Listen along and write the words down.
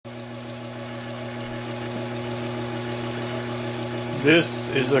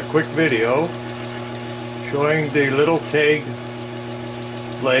This is a quick video showing the little Taig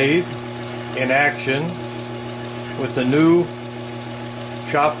lathe in action with the new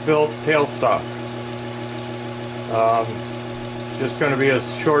shop-built tailstock. Just going to be a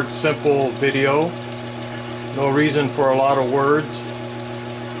short, simple video. No reason for a lot of words.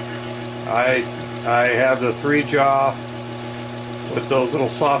 I have the 3-jaw with those little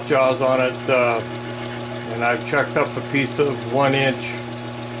soft jaws on it, and I've chucked up a piece of 1-inch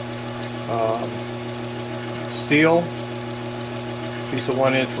steel, piece of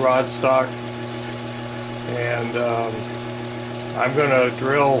 1-inch rod stock, and I'm going to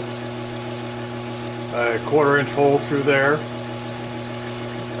drill a 1/4-inch hole through there.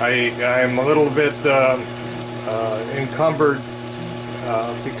 I'm a little bit encumbered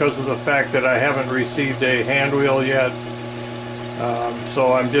because of the fact that I haven't received a hand wheel yet.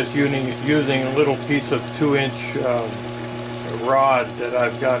 So I'm just using a little piece of 2-inch rod that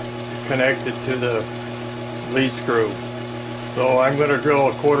I've got connected to the lead screw. So I'm going to drill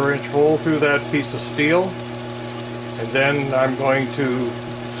a 1/4-inch hole through that piece of steel, and then I'm going to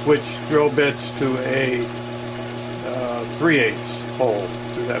switch drill bits to a 3/8 hole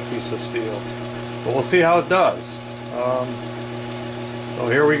through that piece of steel. But we'll see how it does. So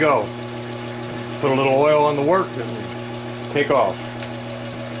here we go. Put a little oil on the work and take off.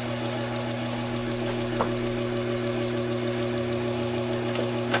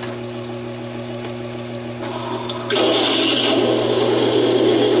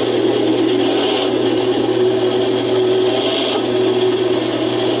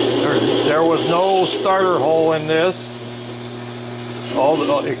 There was no starter hole in this,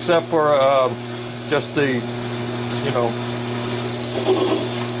 except for just the, you know,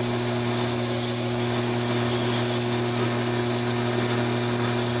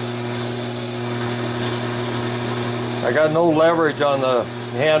 I got no leverage on the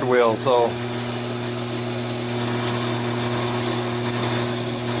hand wheel, so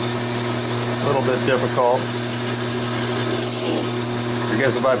a little bit difficult. I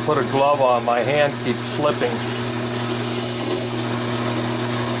guess if I put a glove on, my hand keeps slipping.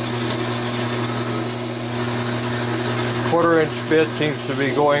 Quarter-inch bit seems to be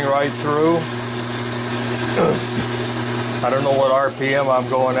going right through. I don't know what RPM I'm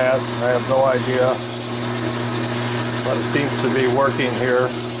going at. I have no idea. But it seems to be working here.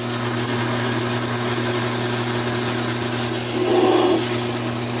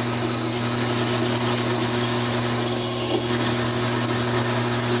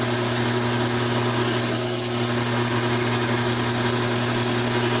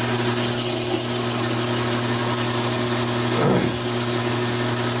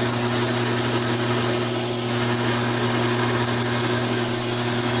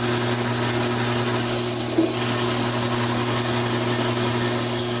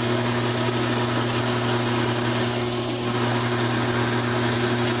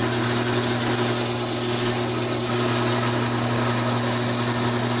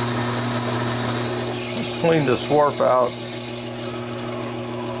 Clean the swarf out.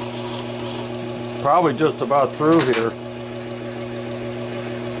 Probably just about through here.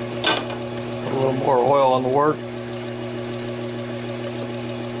 Put a little more oil on the work.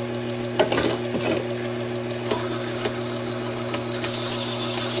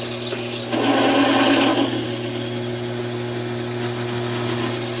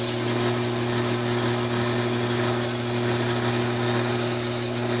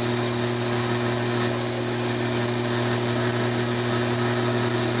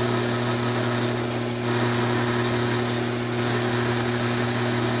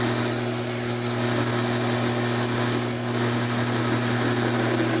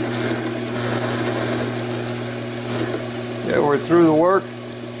 Yeah, we're through the work.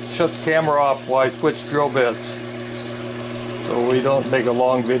 Shut the camera off while I switch drill bits, so we don't make a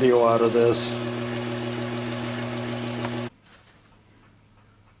long video out of this.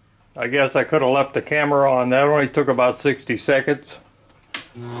 I guess I could have left the camera on. That only took about 60 seconds.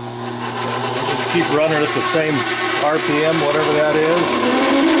 Keep running at the same RPM, whatever that is.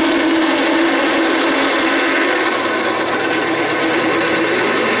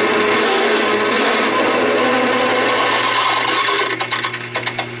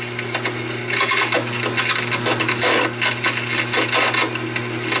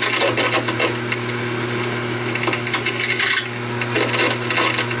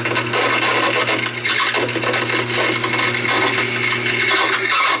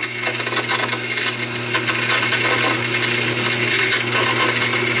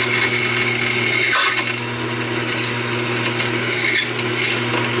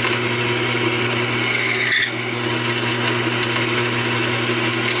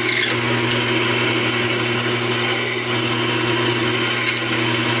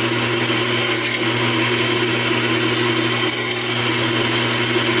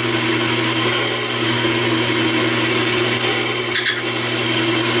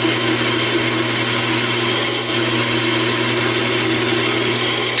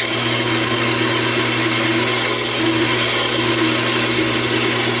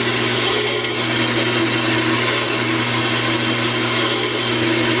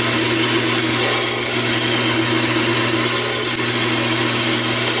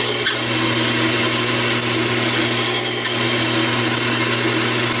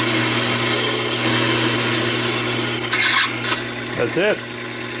 That's it.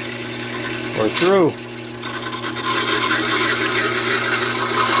 We're through.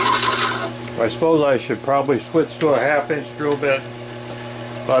 I suppose I should probably switch to a 1/2-inch drill bit,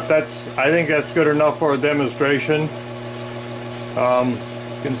 but I think that's good enough for a demonstration. You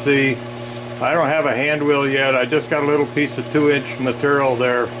can see I don't have a hand wheel yet. I just got a little piece of 2-inch material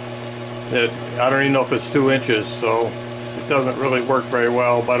there that I don't even know if it's 2 inches, so it doesn't really work very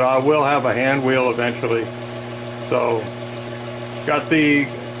well, but I will have a hand wheel eventually. So got the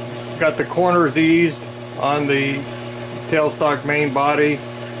corners eased on the tailstock main body,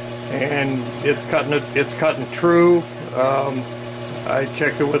 and it's cutting true. I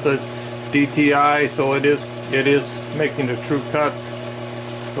checked it with a DTI, so it is making a true cut.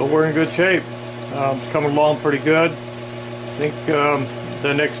 So we're in good shape. It's coming along pretty good. I think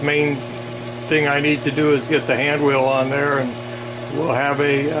the next main thing I need to do is get the hand wheel on there, and we'll have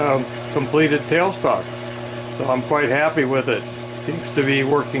a completed tailstock. So I'm quite happy with it. Seems to be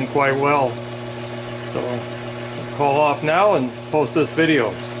working quite well. So I'll call off now and post this video.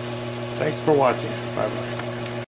 Thanks for watching. Bye bye.